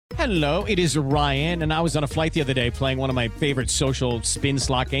Hello, it is Ryan, and I was on a flight the other day playing one of my favorite social spin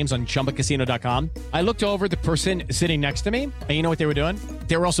slot games on ChumbaCasino.com. I looked over at the person sitting next to me, and you know what they were doing?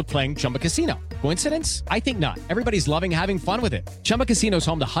 They were also playing Chumba Casino. Coincidence? I think not. Everybody's loving having fun with it. Chumba Casino is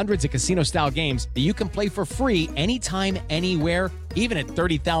home to hundreds of casino-style games that you can play for free anytime, anywhere, even at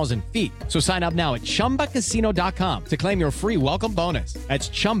 30,000 feet. So sign up now at ChumbaCasino.com to claim your free welcome bonus. That's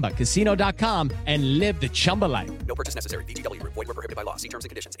ChumbaCasino.com and live the Chumba life. No purchase necessary. VGW. Void where prohibited by law. See terms and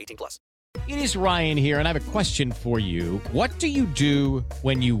conditions. 18+. It is Ryan here, and I have a question for you. What do you do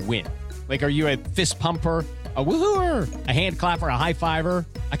when you win? Like, are you a fist pumper, a woohooer, a hand clapper, a high fiver?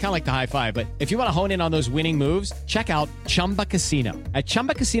 I kind of like the high five, but if you want to hone in on those winning moves, check out Chumba Casino. At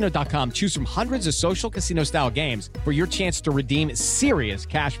ChumbaCasino.com, choose from hundreds of social casino-style games for your chance to redeem serious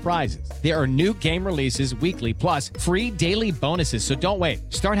cash prizes. There are new game releases weekly, plus free daily bonuses, so don't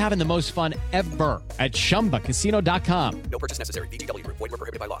wait. Start having the most fun ever at ChumbaCasino.com. No purchase necessary. VGW. Void where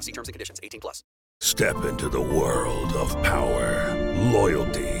prohibited by law. See terms and conditions. 18+. Step into the world of power,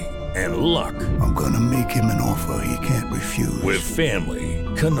 loyalty, and luck. I'm gonna make him an offer he can't refuse. With family,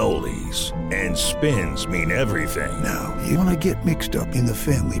 cannolis, and spins mean everything. Now, you wanna get mixed up in the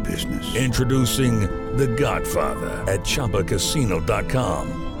family business. Introducing The Godfather at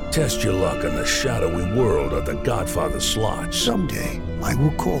ChumbaCasino.com. Test your luck in the shadowy world of The Godfather slot. Someday, I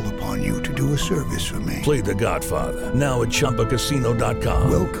will call upon you to do a service for me. Play The Godfather now at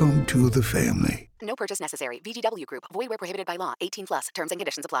ChumbaCasino.com. Welcome to the family. No purchase necessary. VGW Group. Void where prohibited by law. 18+. Terms and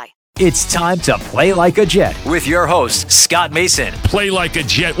conditions apply. It's time to play like a Jet with your host, Scott Mason. Play like a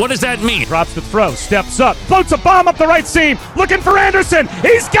Jet. What does that mean? Drops the throw, steps up, floats a bomb up the right seam, looking for Anderson.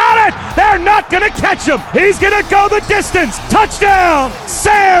 He's got it! They're not going to catch him. He's going to go the distance. Touchdown!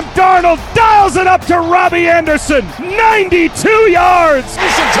 Sam Darnold dials it up to Robbie Anderson. 92 yards!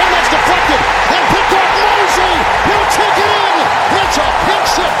 Anderson, 10 yards deflected, and picked up Mosley. He'll take it in. It's a pick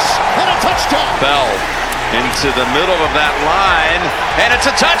six and a touchdown. Bell into the middle of that line, and it's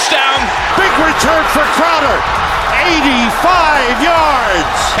a touchdown. Big return for Crowder. 85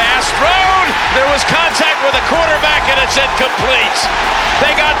 yards. Pass thrown. There was contact with the quarterback, and it's incomplete.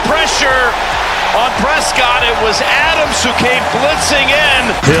 They got pressure on Prescott. It was Adams who came blitzing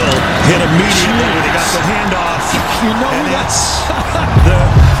in. Hill hit immediately when he got the handoff. You know that's The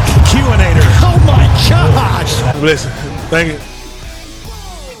Q-inator. oh my gosh. Listen, thank you.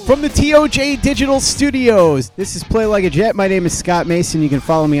 From the TOJ Digital Studios, this is Play Like a Jet. My name is Scott Mason. You can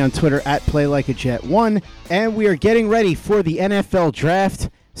follow me on Twitter at PlayLikeAJet1. And we are getting ready for the NFL Draft.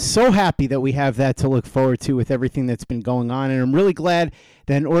 So happy that we have that to look forward to with everything that's been going on. And I'm really glad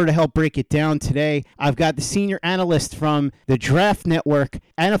that in order to help break it down today, I've got the senior analyst from the Draft Network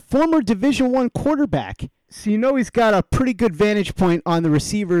and a former Division I quarterback. So you know he's got a pretty good vantage point on the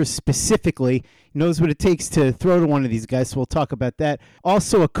receivers specifically. He knows what it takes to throw to one of these guys, so we'll talk about that.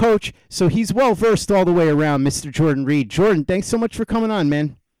 Also a coach, so he's well-versed all the way around, Mr. Jordan Reed. Jordan, thanks so much for coming on,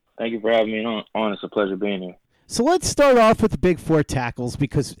 man. Thank you for having me on. It's a pleasure being here. So let's start off with the big four tackles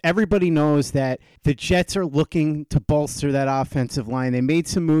because everybody knows that the Jets are looking to bolster that offensive line. They made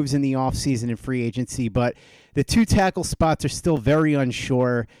some moves in the offseason and free agency, but the two tackle spots are still very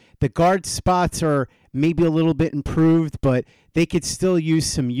unsure. The guard spots are maybe a little bit improved, but they could still use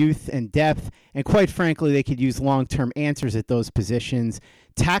some youth and depth, and quite frankly, they could use long-term answers at those positions.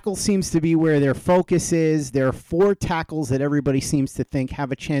 Tackle seems to be where their focus is. There are four tackles that everybody seems to think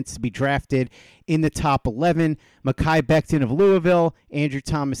have a chance to be drafted in the top 11. Mekhi Becton of Louisville, Andrew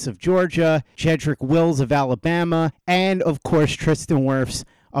Thomas of Georgia, Jedrick Wills of Alabama, and, of course, Tristan Wirfs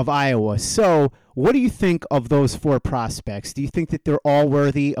of Iowa. So what do you think of those four prospects? Do you think that they're all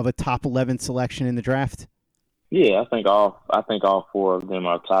worthy of a top 11 selection in the draft? Yeah, I think all four of them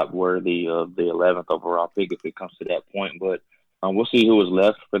are top worthy of the 11th overall pick if it comes to that point. But we'll see who is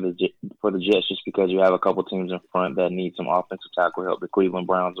left for the Jets, just because you have a couple teams in front that need some offensive tackle help. The Cleveland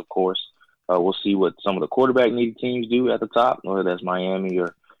Browns, of course. We'll see what some of the quarterback needy teams do at the top, whether that's Miami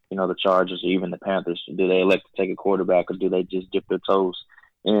or the Chargers or even the Panthers. Do they elect to take a quarterback, or do they just dip their toes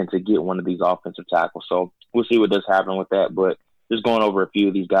in to get one of these offensive tackles? So we'll see what does happen with that. But just going over a few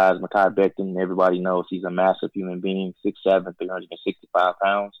of these guys, Mekhi Becton, everybody knows he's a massive human being, 6'7", 365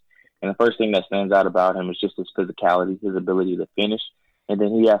 pounds. And the first thing that stands out about him is just his physicality, his ability to finish. And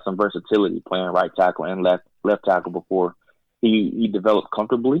then he has some versatility playing right tackle and left tackle before he developed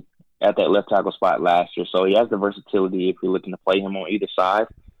comfortably at that left tackle spot last year. So he has the versatility if you're looking to play him on either side.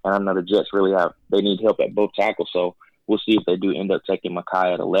 And I know the Jets they need help at both tackles. So we'll see if they do end up taking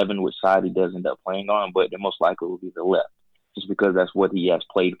Mekhi at 11, which side he does end up playing on, but the most likely will be the left, just because that's what he has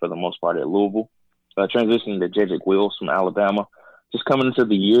played for the most part at Louisville. Transitioning to Jedrick Wills from Alabama, just coming into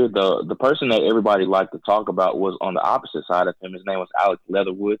the year, the person that everybody liked to talk about was on the opposite side of him. His name was Alex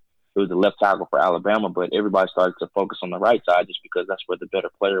Leatherwood. it was the left tackle for Alabama, but everybody started to focus on the right side just because that's where the better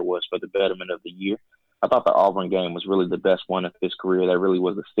player was for the betterment of the year. I thought the Auburn game was really the best one of his career. That really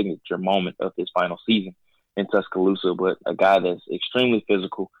was a signature moment of his final season in Tuscaloosa, but a guy that's extremely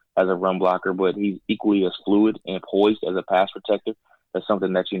physical as a run blocker, but he's equally as fluid and poised as a pass protector. That's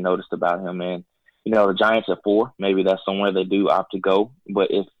something that you noticed about him. And, the Giants at 4, maybe that's somewhere they do opt to go. But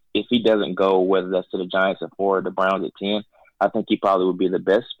if he doesn't go, whether that's to the Giants at 4 or the Browns at 10, I think he probably would be the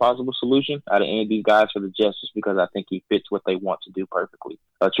best possible solution out of any of these guys for the Jets, just because I think he fits what they want to do perfectly.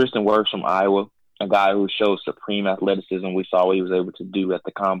 Tristan Wirfs from Iowa, a guy who shows supreme athleticism. We saw what he was able to do at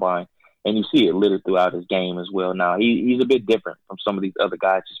the Combine, and you see it littered throughout his game as well. Now, he's a bit different from some of these other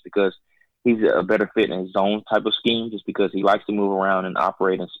guys just because he's a better fit in his zone type of scheme, just because he likes to move around and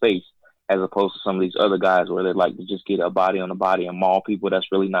operate in space, as opposed to some of these other guys where they like to just get a body on a body and maul people.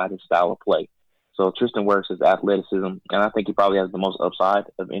 That's really not his style of play. So Tristan Wirfs is athleticism, and I think he probably has the most upside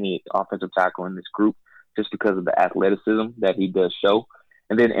of any offensive tackle in this group just because of the athleticism that he does show.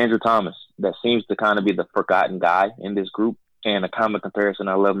 And then Andrew Thomas, that seems to kind of be the forgotten guy in this group. And a common comparison,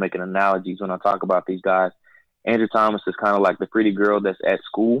 I love making analogies when I talk about these guys. Andrew Thomas is kind of like the pretty girl that's at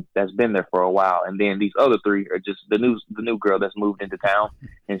school that's been there for a while. And then these other 3 are just the new girl that's moved into town.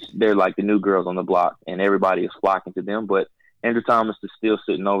 And they're like the new girls on the block, and everybody is flocking to them. But Andrew Thomas is still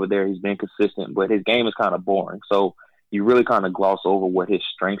sitting over there. He's been consistent, but his game is kind of boring. So you really kind of gloss over what his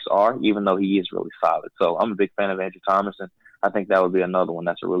strengths are, even though he is really solid. So I'm a big fan of Andrew Thomas, and I think that would be another one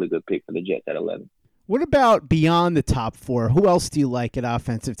that's a really good pick for the Jets at 11. What about beyond the top 4? Who else do you like at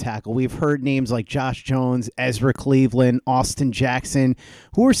offensive tackle? We've heard names like Josh Jones, Ezra Cleveland, Austin Jackson.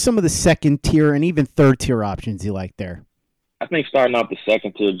 Who are some of the second-tier and even third-tier options you like there? I think starting off the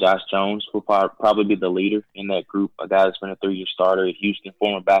second tier, Josh Jones will probably be the leader in that group, a guy that's been a 3-year starter at Houston,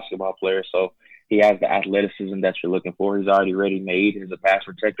 former basketball player. So he has the athleticism that you're looking for. He's already ready-made as a pass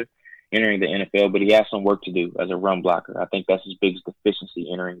protector entering the NFL, but he has some work to do as a run blocker. I think that's his biggest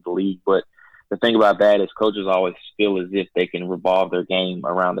deficiency entering the league. But the thing about that is coaches always feel as if they can revolve their game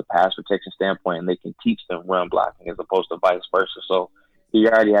around the pass protection standpoint, and they can teach them run blocking as opposed to vice versa. So he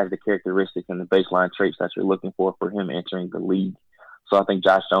already has the characteristics and the baseline traits that you're looking for him entering the league. So I think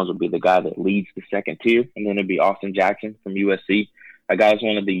Josh Jones will be the guy that leads the second tier, and then it'll be Austin Jackson from USC. A guy is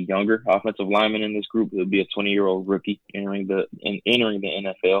one of the younger offensive linemen in this group. He'll be a 20-year-old rookie entering the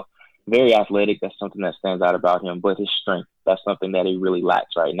NFL. Very athletic. That's something that stands out about him. But his strength, that's something that he really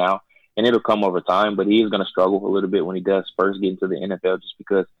lacks right now. And it'll come over time, but he is going to struggle a little bit when he does first get into the NFL just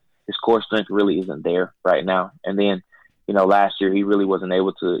because his core strength really isn't there right now. And then, last year he really wasn't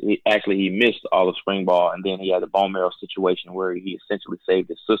able to – he missed all of spring ball, and then he had a bone marrow situation where he essentially saved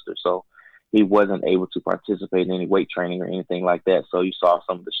his sister. So he wasn't able to participate in any weight training or anything like that. So you saw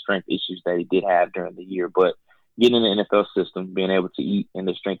some of the strength issues that he did have during the year. But getting in the NFL system, being able to eat in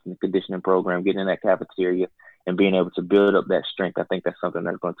the strength and conditioning program, getting in that cafeteria, and being able to build up that strength, I think that's something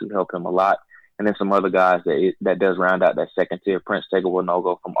that's going to help him a lot. And then some other guys that does round out that second tier. Prince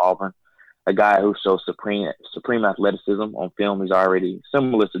Tega-Wanogho from Auburn, a guy who shows supreme athleticism on film. He's already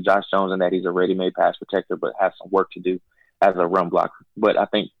similar to Josh Jones in that he's a ready-made pass protector, but has some work to do as a run blocker. But I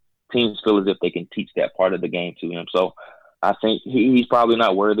think teams feel as if they can teach that part of the game to him. So I think he's probably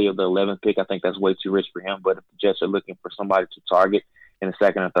not worthy of the 11th pick. I think that's way too rich for him. But if the Jets are looking for somebody to target in the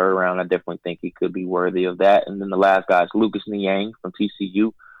second or third round, I definitely think he could be worthy of that. And then the last guy is Lucas Niang from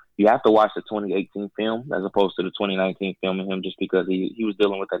TCU. You have to watch the 2018 film as opposed to the 2019 film of him just because he was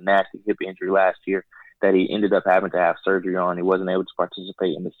dealing with a nasty hip injury last year that he ended up having to have surgery on. He wasn't able to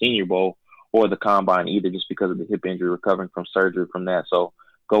participate in the Senior Bowl or the Combine either just because of the hip injury, recovering from surgery from that. So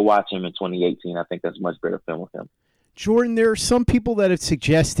go watch him in 2018. I think that's much better film with him. Jordan, there are some people that have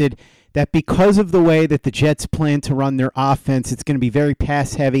suggested that because of the way that the Jets plan to run their offense, it's going to be very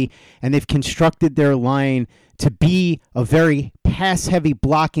pass-heavy, and they've constructed their line to be a very pass-heavy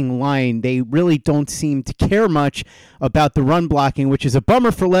blocking line. They really don't seem to care much about the run blocking, which is a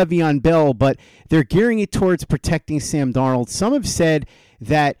bummer for Le'Veon Bell, but they're gearing it towards protecting Sam Darnold. Some have said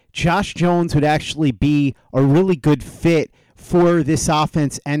that Josh Jones would actually be a really good fit for this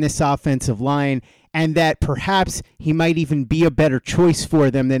offense and this offensive line, and that perhaps he might even be a better choice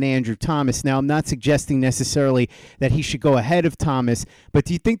for them than Andrew Thomas. Now, I'm not suggesting necessarily that he should go ahead of Thomas, but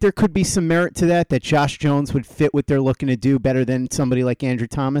do you think there could be some merit to that Josh Jones would fit what they're looking to do better than somebody like Andrew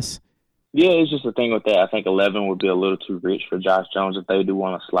Thomas? Yeah, it's just the thing with that. I think 11 would be a little too rich for Josh Jones if they do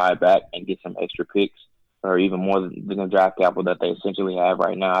want to slide back and get some extra picks or even more than the draft capital that they essentially have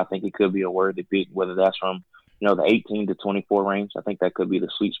right now. I think it could be a worthy pick, whether that's from the 18 to 24 range. I think that could be the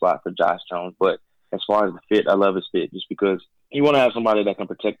sweet spot for Josh Jones. But as far as the fit, I love his fit just because you want to have somebody that can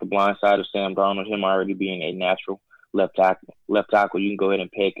protect the blind side of Sam Darnold, him already being a natural left tackle, you can go ahead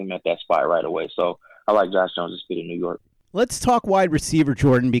and peg him at that spot right away. So I like Josh Jones' fit in New York. Let's talk wide receiver,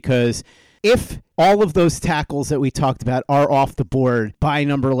 Jordan, because if all of those tackles that we talked about are off the board by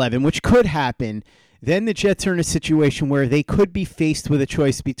number 11, which could happen, then the Jets are in a situation where they could be faced with a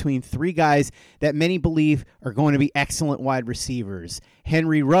choice between three guys that many believe are going to be excellent wide receivers.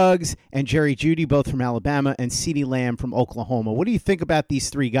 Henry Ruggs and Jerry Jeudy, both from Alabama, and CeeDee Lamb from Oklahoma. What do you think about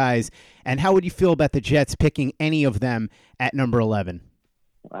these three guys, and how would you feel about the Jets picking any of them at number 11?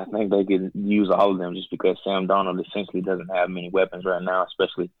 I think they could use all of them just because Sam Darnold essentially doesn't have many weapons right now,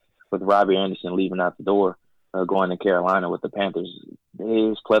 especially with Robbie Anderson leaving out the door, going to Carolina with the Panthers.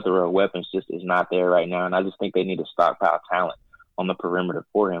 His plethora of weapons just is not there right now, and I just think they need to stockpile talent on the perimeter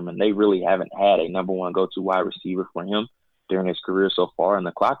for him, and they really haven't had a number one go-to wide receiver for him during his career so far, and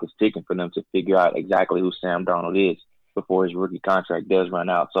the clock is ticking for them to figure out exactly who Sam Darnold is before his rookie contract does run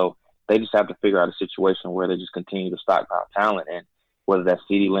out. So they just have to figure out a situation where they just continue to stockpile talent, and whether that's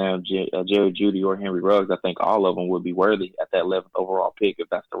CeeDee Lamb, Jerry Jeudy, or Henry Ruggs, I think all of them would be worthy at that 11th overall pick if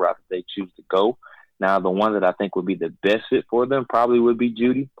that's the route that they choose to go. Now, the one that I think would be the best fit for them probably would be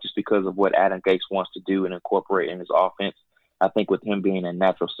Jeudy, just because of what Adam Gase wants to do and incorporate in his offense. I think with him being a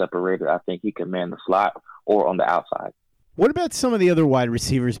natural separator, I think he can man the slot or on the outside. What about some of the other wide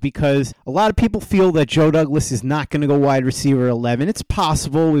receivers? Because a lot of people feel that Joe Douglas is not going to go wide receiver 11. It's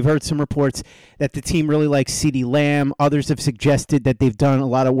possible. We've heard some reports that the team really likes CeeDee Lamb. Others have suggested that they've done a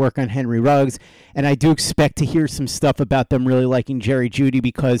lot of work on Henry Ruggs. And I do expect to hear some stuff about them really liking Jerry Jeudy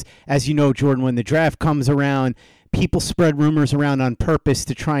because, as you know, Jordan, when the draft comes around, people spread rumors around on purpose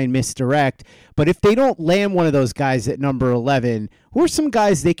to try and misdirect. But if they don't land one of those guys at number 11, who are some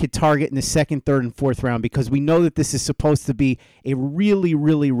guys they could target in the second, third, and fourth round? Because we know that this is supposed to be a really,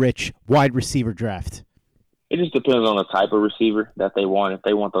 really rich wide receiver draft. It just depends on the type of receiver that they want. If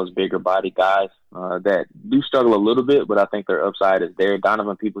they want those bigger body guys that do struggle a little bit, but I think their upside is there.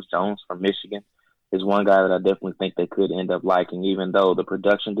 Donovan Peoples-Jones from Michigan is one guy that I definitely think they could end up liking, even though the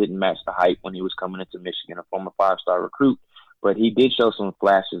production didn't match the hype when he was coming into Michigan, a former five-star recruit. But he did show some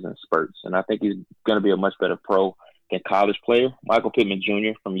flashes and spurts, and I think he's going to be a much better pro than college player. Michael Pittman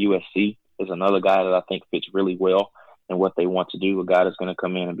Jr. from USC is another guy that I think fits really well in what they want to do, a guy that's going to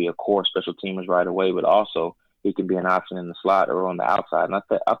come in and be a core special teamer right away, but also he can be an option in the slot or on the outside. And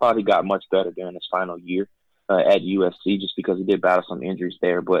I thought he got much better during his final year at USC just because he did battle some injuries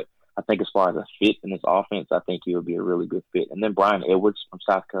there, but I think as far as a fit in this offense, I think he would be a really good fit. And then Brian Edwards from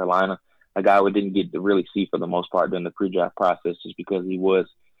South Carolina, a guy we didn't get to really see for the most part during the pre-draft process just because he was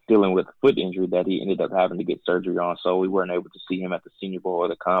dealing with a foot injury that he ended up having to get surgery on. So we weren't able to see him at the Senior Bowl or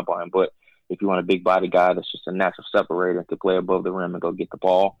the Combine. But if you want a big body guy that's just a natural separator and can play above the rim and go get the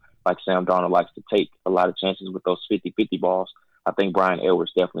ball, like Sam Darnold likes to take a lot of chances with those 50-50 balls, I think Brian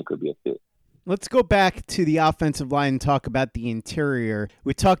Edwards definitely could be a fit. Let's go back to the offensive line and talk about the interior.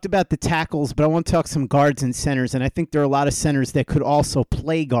 We talked about the tackles, but I want to talk some guards and centers, and I think there are a lot of centers that could also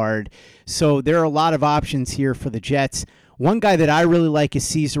play guard. So there are a lot of options here for the Jets. One guy that I really like is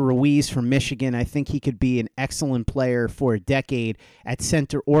Cesar Ruiz from Michigan. I think he could be an excellent player for a decade at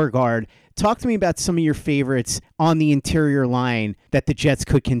center or guard. Talk to me about some of your favorites on the interior line that the Jets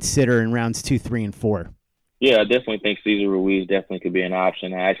could consider in rounds 2, 3, and 4. Yeah, I definitely think Cesar Ruiz definitely could be an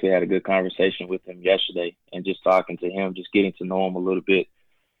option. I actually had a good conversation with him yesterday and just talking to him, just getting to know him a little bit.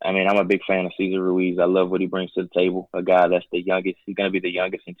 I mean, I'm a big fan of Cesar Ruiz. I love what he brings to the table. A guy that's the youngest. He's going to be the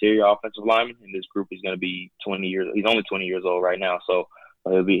youngest interior offensive lineman in this group. He's going to be 20 years. He's only 20 years old right now, so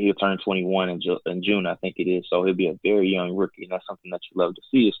he'll turn 21 in June, I think it is. So he'll be a very young rookie, and that's something that you love to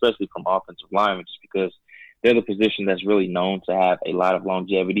see, especially from offensive linemen, just because they're the position that's really known to have a lot of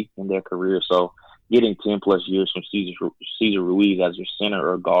longevity in their career. So getting 10-plus years from Cesar Ruiz as your center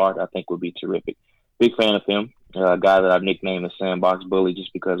or guard, I think would be terrific. Big fan of him. A guy that I've nicknamed the Sandbox Bully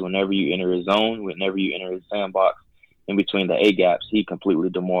just because whenever you enter his zone, whenever you enter his sandbox, in between the A-gaps, he completely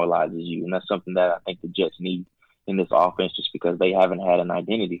demoralizes you. And that's something that I think the Jets need in this offense just because they haven't had an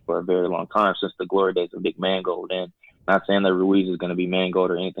identity for a very long time since the glory days of Dick Mangold. And not saying that Ruiz is going to be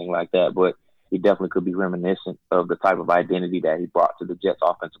Mangold or anything like that, but he definitely could be reminiscent of the type of identity that he brought to the Jets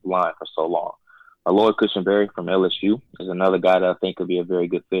offensive line for so long. Lloyd Cushenberry from LSU is another guy that I think could be a very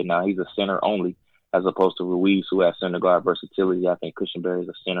good fit. Now, he's a center only as opposed to Ruiz, who has center guard versatility. I think Cushenberry is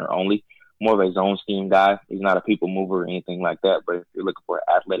a center only, more of a zone scheme guy. He's not a people mover or anything like that, but if you're looking for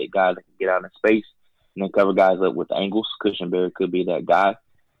an athletic guy that can get out in space and then cover guys up with angles, Cushenberry could be that guy.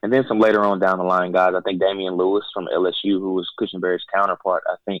 And then some later on down the line guys, I think Damian Lewis from LSU, who was Cushenberry's counterpart,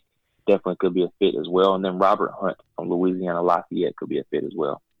 I think definitely could be a fit as well. And then Robert Hunt from Louisiana Lafayette could be a fit as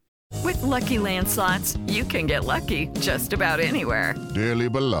well. With Lucky Land Slots, you can get lucky just about anywhere. Dearly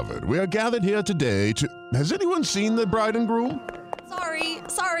beloved, we are gathered here today to... Has anyone seen the bride and groom?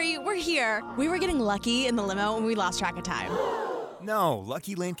 Sorry, we're here. We were getting lucky in the limo and we lost track of time. No,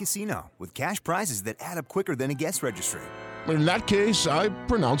 Lucky Land Casino, with cash prizes that add up quicker than a guest registry. In that case, I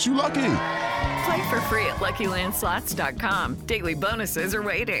pronounce you lucky. Play for free at LuckyLandSlots.com. Daily bonuses are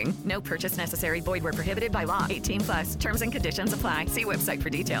waiting. No purchase necessary. Void where prohibited by law. 18+. Terms and conditions apply. See website for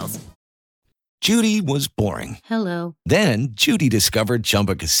details. Judy was boring. Hello. Then Judy discovered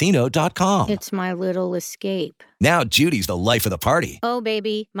ChumbaCasino.com. It's my little escape. Now Judy's the life of the party. Oh,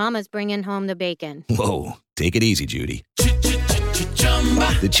 baby, mama's bringing home the bacon. Whoa, take it easy, Judy.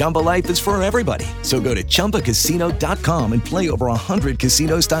 The Chumba life is for everybody. So go to ChumbaCasino.com and play over 100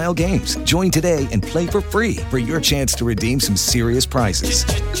 casino-style games. Join today and play for free for your chance to redeem some serious prizes.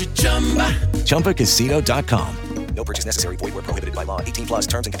 ChumbaCasino.com. No purchase necessary. Void where prohibited by law. 18+.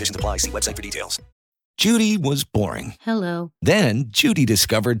 Terms and conditions apply. See website for details. Judy was boring. Hello. Then Judy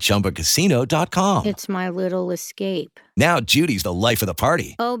discovered ChumbaCasino.com. It's my little escape. Now Judy's the life of the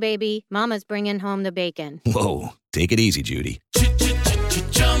party. Oh, baby, mama's bringing home the bacon. Whoa, take it easy, Judy.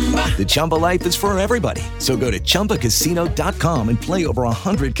 The Chumba life is for everybody. So go to ChumbaCasino.com and play over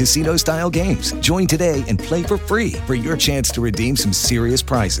 100 casino-style games. Join today and play for free for your chance to redeem some serious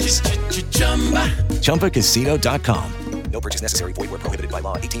prizes. ChumbaCasino.com. No purchase necessary. Void where prohibited by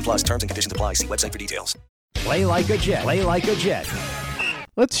law. 18+. Terms and conditions apply. See website for details. Play like a Jet. Play like a Jet.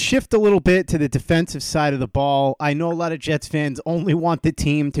 Let's shift a little bit to the defensive side of the ball. I know a lot of Jets fans only want the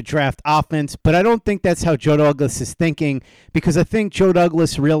team to draft offense, but I don't think that's how Joe Douglas is thinking, because I think Joe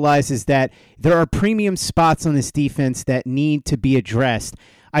Douglas realizes that there are premium spots on this defense that need to be addressed.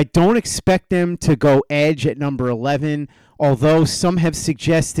 I don't expect them to go edge at number 11, although some have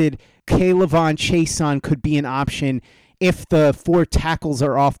suggested K'Lavon Chaisson could be an option if the 4 tackles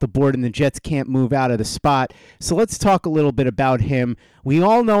are off the board and the Jets can't move out of the spot. So let's talk a little bit about him. We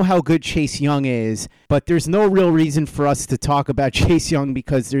all know how good Chase Young is, but there's no real reason for us to talk about Chase Young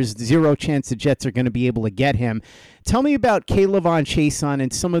because there's zero chance the Jets are going to be able to get him. Tell me about K'Lavon Chaisson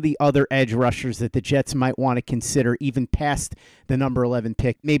and some of the other edge rushers that the Jets might want to consider even past the number 11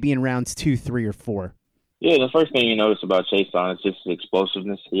 pick, maybe in rounds 2, 3, or 4. Yeah, the first thing you notice about Chaisson is just his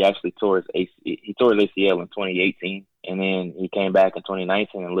explosiveness. He actually tore his ACL in 2018, and then he came back in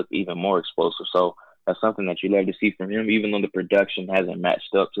 2019 and looked even more explosive. So that's something that you love to see from him, even though the production hasn't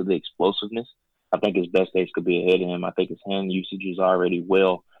matched up to the explosiveness. I think his best days could be ahead of him. I think his hand usage is already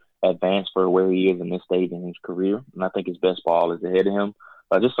well advanced for where he is in this stage in his career, and I think his best ball is ahead of him.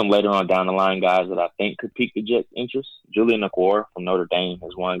 Just some later on down the line guys that I think could pique the Jets' interest. Julian Okwara from Notre Dame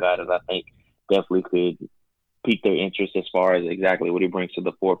is one guy that I think definitely could pique their interest as far as exactly what he brings to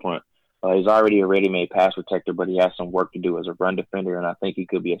the forefront. He's already a ready-made pass protector, but he has some work to do as a run defender, and I think he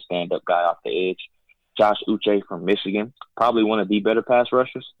could be a stand-up guy off the edge. Josh Uche from Michigan, probably one of the better pass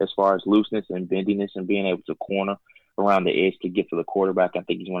rushers as far as looseness and bendiness and being able to corner around the edge to get to the quarterback. I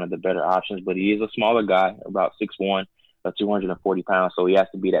think he's one of the better options, but he is a smaller guy, about 6'1", 240 pounds, so he has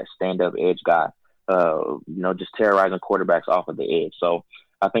to be that stand-up edge guy, just terrorizing quarterbacks off of the edge. So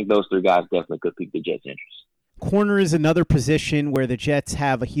I think those 3 guys definitely could pique the Jets' interest. Corner is another position where the Jets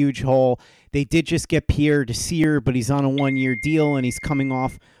have a huge hole. They did just get Pierre Desir, but he's on a 1-year deal, and he's coming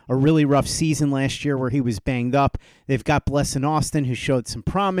off a really rough season last year where he was banged up. They've got Blesson Austin, who showed some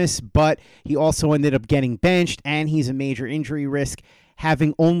promise, but he also ended up getting benched, and he's a major injury risk,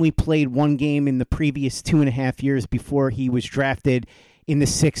 having only played 1 game in the previous 2.5 years before he was drafted in the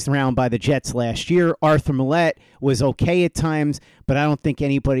 6th round by the Jets last year. Arthur Millette was okay at times, but I don't think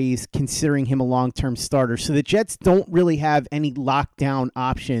anybody's considering him a long-term starter. So the Jets don't really have any lockdown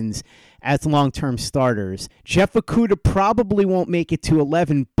options as long-term starters. Jeff Okudah probably won't make it to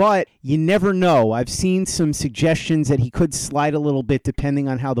 11, but you never know. I've seen some suggestions that he could slide a little bit depending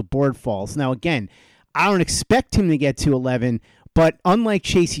on how the board falls. Now, again, I don't expect him to get to 11, but unlike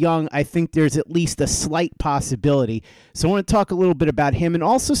Chase Young, I think there's at least a slight possibility. So I want to talk a little bit about him and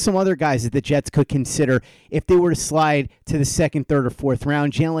also some other guys that the Jets could consider if they were to slide to the 2nd, 3rd, or 4th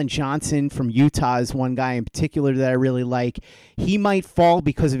round. Jalen Johnson from Utah is one guy in particular that I really like. He might fall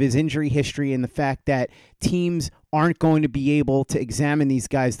because of his injury history and the fact that teams aren't going to be able to examine these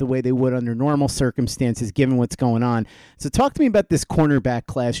guys the way they would under normal circumstances given what's going on. So talk to me about this cornerback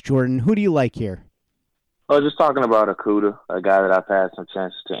class, Jordan. Who do you like here? Just talking about Okudah, a guy that I've had some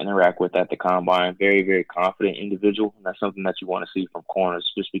chance to interact with at the Combine. Very, very confident individual, and that's something that you want to see from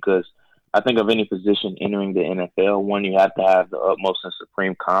corners just because I think of any position entering the NFL, one you have to have the utmost and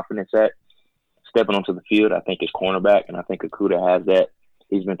supreme confidence at stepping onto the field. I think is cornerback, and I think Okudah has that.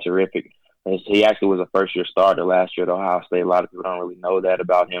 He's been terrific. He actually was a first-year starter last year at Ohio State. A lot of people don't really know that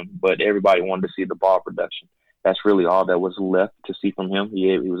about him, but everybody wanted to see the ball production. That's really all that was left to see from him.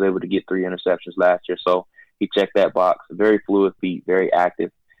 He was able to get 3 interceptions last year, so he checked that box. Very fluid feet, very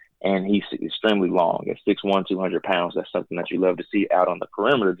active, and he's extremely long. At 6'1", 200 pounds, that's something that you love to see out on the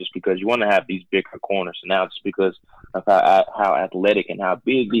perimeter just because you want to have these bigger corners. And now just because of how athletic and how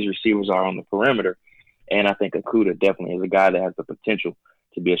big these receivers are on the perimeter, and I think Okudah definitely is a guy that has the potential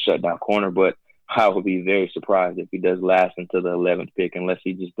to be a shutdown corner, but I would be very surprised if he does last until the 11th pick unless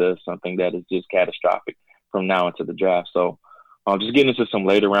he just does something that is just catastrophic from now into the draft. So just getting into some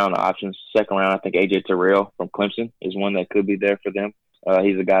later round options. Second round, I think A.J. Terrell from Clemson is one that could be there for them.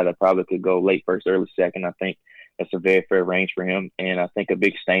 He's a guy that probably could go late first, early second. I think that's a very fair range for him. And I think a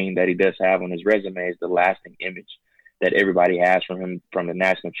big stain that he does have on his resume is the lasting image that everybody has from him from the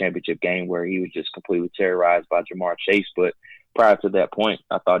national championship game where he was just completely terrorized by Jamar Chase. But prior to that point,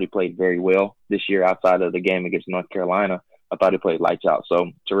 I thought he played very well this year outside of the game against North Carolina. I thought he played lights out.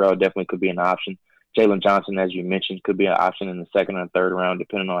 So Terrell definitely could be an option. Jalen Johnson, as you mentioned, could be an option in the second and third round,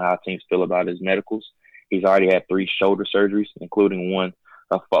 depending on how teams feel about his medicals. He's already had 3 shoulder surgeries, including one,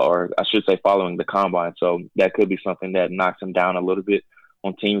 following the combine. So that could be something that knocks him down a little bit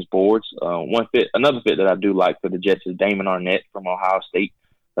on teams' boards. Another fit that I do like for the Jets is Damon Arnett from Ohio State.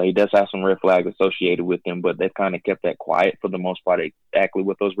 He does have some red flags associated with him, but they've kind of kept that quiet for the most part, exactly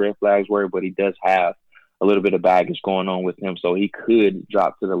what those red flags were. But he does have a little bit of baggage going on with him, so he could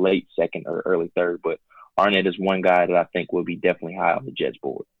drop to the late second or early third. But Arnett is one guy that I think will be definitely high on the Jets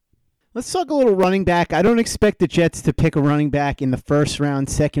board. Let's talk a little running back. I don't expect the Jets to pick a running back in the first round,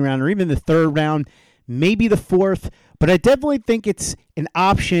 second round, or even the third round, maybe the fourth, but I definitely think it's an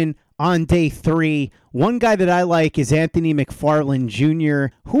option on day 3. One guy that I like is Anthony McFarland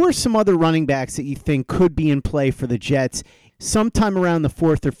Jr. Who are some other running backs that you think could be in play for the Jets sometime around the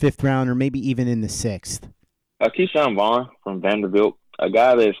 4th or 5th round, or maybe even in the 6th? Keyshawn Vaughn from Vanderbilt, a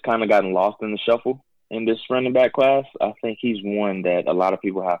guy that's kind of gotten lost in the shuffle in this running back class. I think he's one that a lot of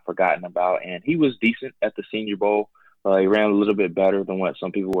people have forgotten about, and he was decent at the Senior Bowl. He ran a little bit better than what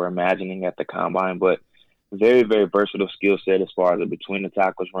some people were imagining at the Combine, but very, very versatile skill set as far as a between the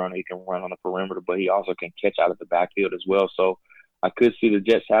tackles runner. He can run on the perimeter, but he also can catch out of the backfield as well. So I could see the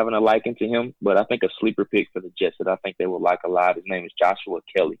Jets having a liking to him, but I think a sleeper pick for the Jets that I think they would like a lot, his name is Joshua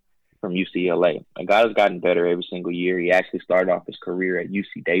Kelly from UCLA. A guy that's gotten better every single year. He actually started off his career at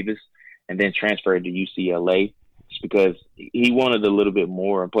UC Davis and then transferred to UCLA just because he wanted a little bit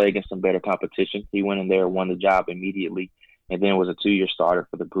more and play against some better competition. He went in there, won the job immediately, and then was a 2-year starter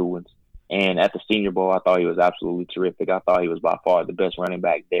for the Bruins. And at the Senior Bowl, I thought he was absolutely terrific. I thought he was by far the best running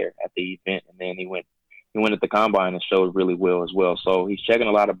back there at the event. And then he went at the Combine and showed really well as well. So he's checking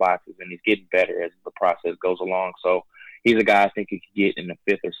a lot of boxes, and he's getting better as the process goes along. So he's a guy I think you could get in the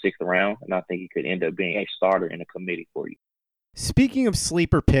 5th or 6th round, and I think he could end up being a starter in a committee for you. Speaking of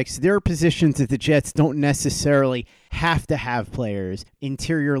sleeper picks, there are positions that the Jets don't necessarily have to have players.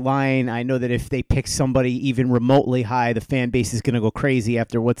 Interior line, I know that if they pick somebody even remotely high, the fan base is going to go crazy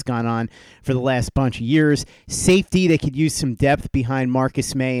after what's gone on for the last bunch of years. Safety, they could use some depth behind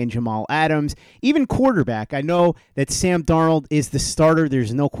Marcus May and Jamal Adams. Even quarterback, I know that Sam Darnold is the starter.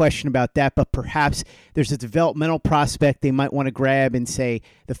 There's no question about that, but perhaps there's a developmental prospect they might want to grab in, say,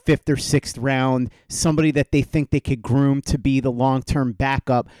 the 5th or 6th round, somebody that they think they could groom to be the long-term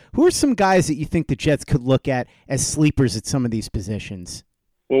backup. Who are some guys that you think the Jets could look at as sleepers at some of these positions?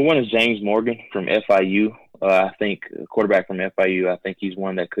 Well, one is James Morgan from FIU. I think a quarterback from FIU, I think he's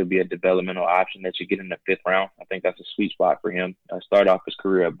one that could be a developmental option that you get in the 5th round. I think that's a sweet spot for him. Started off his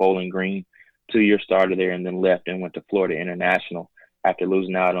career at Bowling Green, 2-year starter there, and then left and went to Florida International after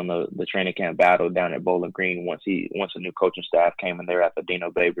losing out on the training camp battle down at Bowling Green once a new coaching staff came in there after Dino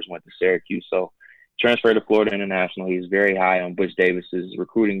Babers went to Syracuse. So transferred to Florida International. He was very high on Butch Davis's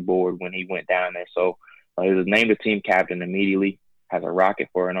recruiting board when he went down there. So he was named a team captain immediately, has a rocket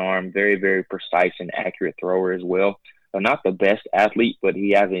for an arm, very, very precise and accurate thrower as well. Not the best athlete, but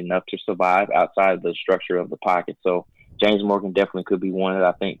he has enough to survive outside of the structure of the pocket. So James Morgan definitely could be one that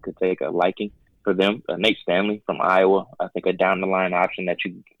I think could take a liking for them. Nate Stanley from Iowa, I think a down-the-line option that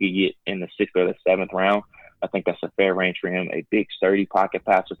you could get in the 6th or the 7th round. I think that's a fair range for him, a big, sturdy pocket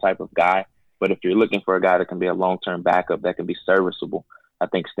passer type of guy. But if you're looking for a guy that can be a long-term backup that can be serviceable, I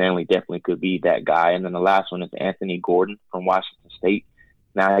think Stanley definitely could be that guy. And then the last one is Anthony Gordon from Washington State.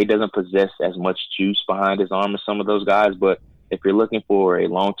 Now, he doesn't possess as much juice behind his arm as some of those guys, but if you're looking for a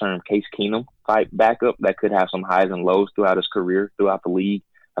long-term Case Keenum type backup that could have some highs and lows throughout his career, throughout the league,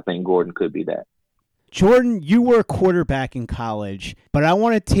 I think Gordon could be that. Jordan, you were a quarterback in college, but I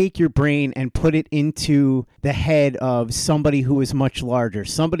want to take your brain and put it into the head of somebody who is much larger,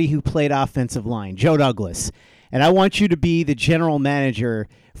 somebody who played offensive line, Joe Douglas. And I want you to be the general manager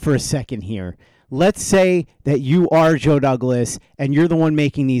for a second here. Let's say that you are Joe Douglas and you're the one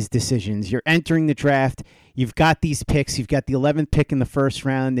making these decisions. You're entering the draft. You've got these picks. You've got the 11th pick in the first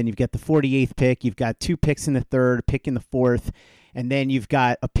round, then you've got the 48th pick. You've got 2 picks in the third, a pick in the fourth, and then you've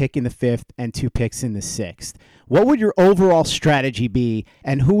got a pick in the fifth and 2 picks in the sixth. What would your overall strategy be,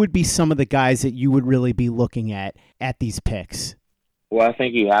 and who would be some of the guys that you would really be looking at these picks? Well, I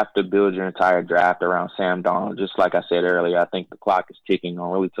think you have to build your entire draft around Sam Darnold. Just like I said earlier, I think the clock is ticking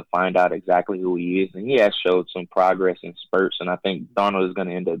on really to find out exactly who he is. And he has showed some progress in spurts, and I think Darnold is going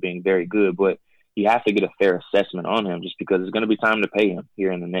to end up being very good. But you have to get a fair assessment on him just because it's going to be time to pay him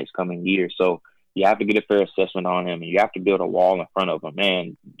here in the next coming year. So you have to get a fair assessment on him, and you have to build a wall in front of him.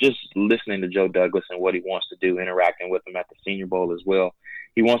 And just listening to Joe Douglas and what he wants to do, interacting with him at the Senior Bowl as well,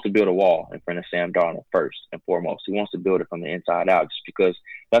 he wants to build a wall in front of Sam Darnold first and foremost. He wants to build it from the inside out just because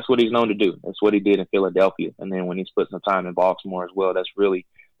that's what he's known to do. That's what he did in Philadelphia. And then when he's put some time in Baltimore as well, that's really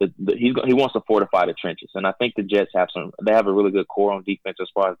he wants to fortify the trenches. And I think the Jets have a really good core on defense as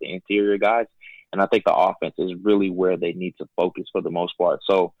far as the interior guys. And I think the offense is really where they need to focus for the most part.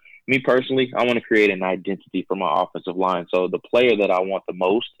 So me personally, I want to create an identity for my offensive line. So the player that I want the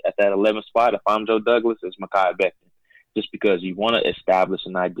most at that 11th spot, if I'm Joe Douglas, is Mekhi Becton. Just because you want to establish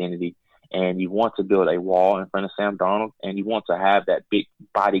an identity and you want to build a wall in front of Sam Darnold and you want to have that big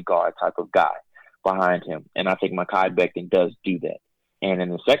bodyguard type of guy behind him. And I think Mekhi Becton does do that. And in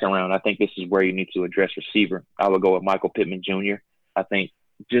the second round, I think this is where you need to address receiver. I would go with Michael Pittman Jr. I think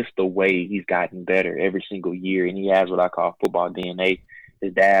just the way he's gotten better every single year, and he has what I call football DNA.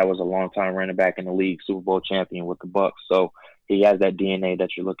 His dad was a long-time running back in the league, Super Bowl champion with the Bucs. So he has that DNA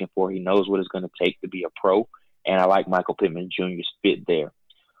that you're looking for. He knows what it's going to take to be a pro. And I like Michael Pittman Jr.'s fit there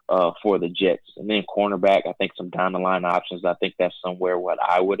for the Jets. And then cornerback, I think some down-the-line options. I think that's somewhere what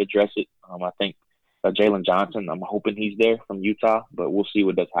I would address it. I think Jalen Johnson, I'm hoping he's there from Utah, but we'll see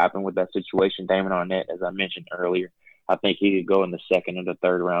what does happen with that situation. Damon Arnett, as I mentioned earlier, I think he could go in the second or the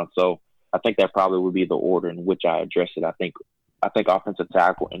third round. So I think that probably would be the order in which I address it. I think offensive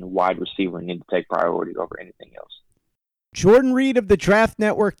tackle and wide receiver need to take priority over anything else. Jordan Reed of the Draft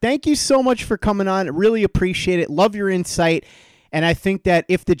Network, thank you so much for coming on. Really appreciate it. Love your insight. And I think that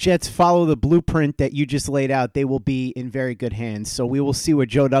if the Jets follow the blueprint that you just laid out, they will be in very good hands. So we will see what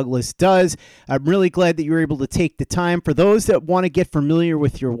Joe Douglas does. I'm really glad that you were able to take the time. For those that want to get familiar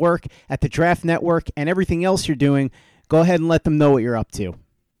with your work at the Draft Network and everything else you're doing, go ahead and let them know what you're up to.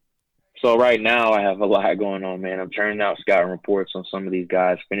 So right now I have a lot going on, man. I'm churning out scouting reports on some of these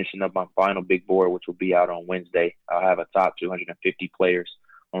guys, finishing up my final big board, which will be out on Wednesday. I'll have a top 250 players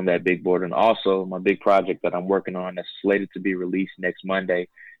on that big board. And also my big project that I'm working on that's slated to be released next Monday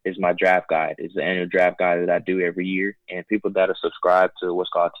is my draft guide. It's the annual draft guide that I do every year. And people that are subscribed to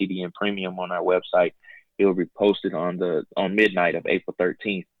what's called TDN Premium on our website, it will be posted on midnight of April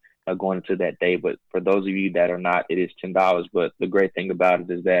 13th. Going into that day. But for those of you that are not, it is $10. But the great thing about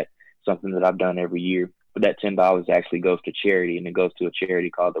it is that something that I've done every year, but that $10 actually goes to charity, and it goes to a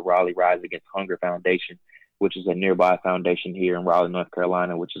charity called the Raleigh Rise Against Hunger Foundation, which is a nearby foundation here in Raleigh, North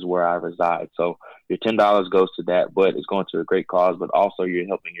Carolina, which is where I reside. So your $10 goes to that, but it's going to a great cause, but also you're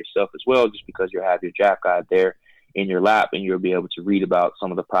helping yourself as well, just because you have your draft guide there in your lap and you'll be able to read about some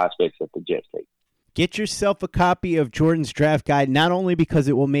of the prospects that the Jets take. Get yourself a copy of Jordan's draft guide, not only because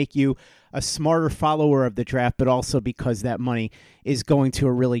it will make you a smarter follower of the draft, but also because that money is going to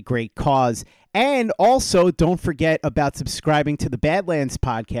a really great cause. And also, don't forget about subscribing to the Badlands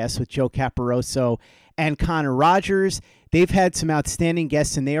podcast with Joe Caporoso and Connor Rogers. They've had some outstanding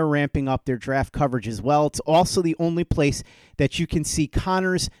guests, and they are ramping up their draft coverage as well. It's also the only place that you can see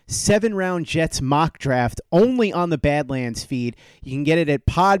Connor's 7-round Jets mock draft only on the Badlands feed. You can get it at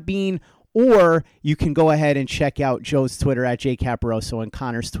Podbean, or you can go ahead and check out Joe's Twitter at J Caporoso and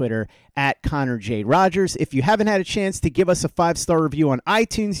Connor's Twitter at Connor J. Rogers. If you haven't had a chance to give us a 5-star review on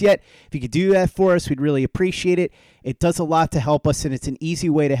iTunes yet, if you could do that for us, we'd really appreciate it. It does a lot to help us, and it's an easy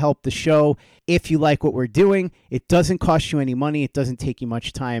way to help the show. If you like what we're doing, it doesn't cost you any money. It doesn't take you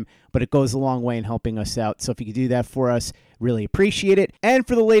much time, but it goes a long way in helping us out. So if you could do that for us, really appreciate it. And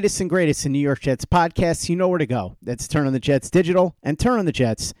for the latest and greatest in New York Jets podcasts, you know where to go. That's Turn on the Jets Digital and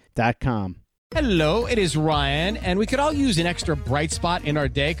turnonthejets.com. Hello, it is Ryan, and we could all use an extra bright spot in our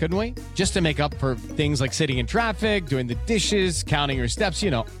day, couldn't we? Just to make up for things like sitting in traffic, doing the dishes, counting your steps,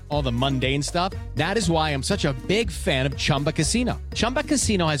 all the mundane stuff. That is why I'm such a big fan of Chumba Casino. Chumba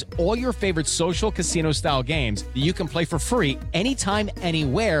Casino has all your favorite social casino-style games that you can play for free anytime,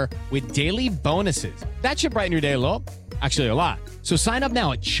 anywhere with daily bonuses. That should brighten your day a little. Actually, a lot. So sign up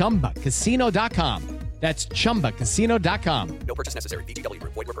now at ChumbaCasino.com. That's ChumbaCasino.com. No purchase necessary. VGW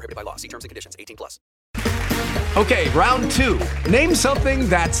Group. Void where prohibited by law. See terms and conditions. 18+. Okay, round two. Name something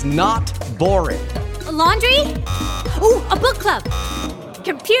that's not boring. A laundry? Ooh, a book club.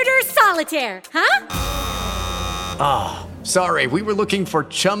 Computer solitaire, huh? Ah, sorry, we were looking for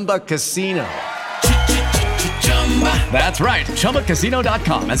Chumba Casino. That's right.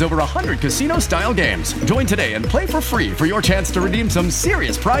 ChumbaCasino.com has over 100 casino-style games. Join today and play for free for your chance to redeem some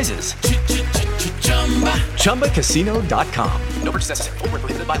serious prizes. ChumbaCasino.com. No purchase necessary. Void where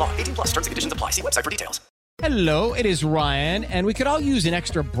prohibited by law. 18+. Terms and conditions apply. See website for details. Hello, it is Ryan, and we could all use an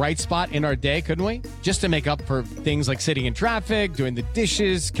extra bright spot in our day, couldn't we? Just to make up for things like sitting in traffic, doing the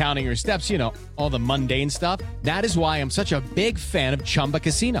dishes, counting your steps, all the mundane stuff. That is why I'm such a big fan of Chumba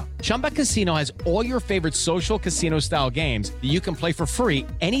Casino. Chumba Casino has all your favorite social casino-style games that you can play for free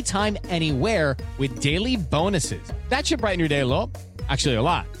anytime, anywhere with daily bonuses. That should brighten your day a little. Actually, a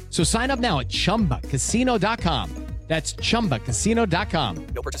lot. So sign up now at ChumbaCasino.com. That's ChumbaCasino.com.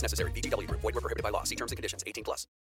 No purchase necessary. VGW Group. Void where prohibited by law. See terms and conditions. 18+.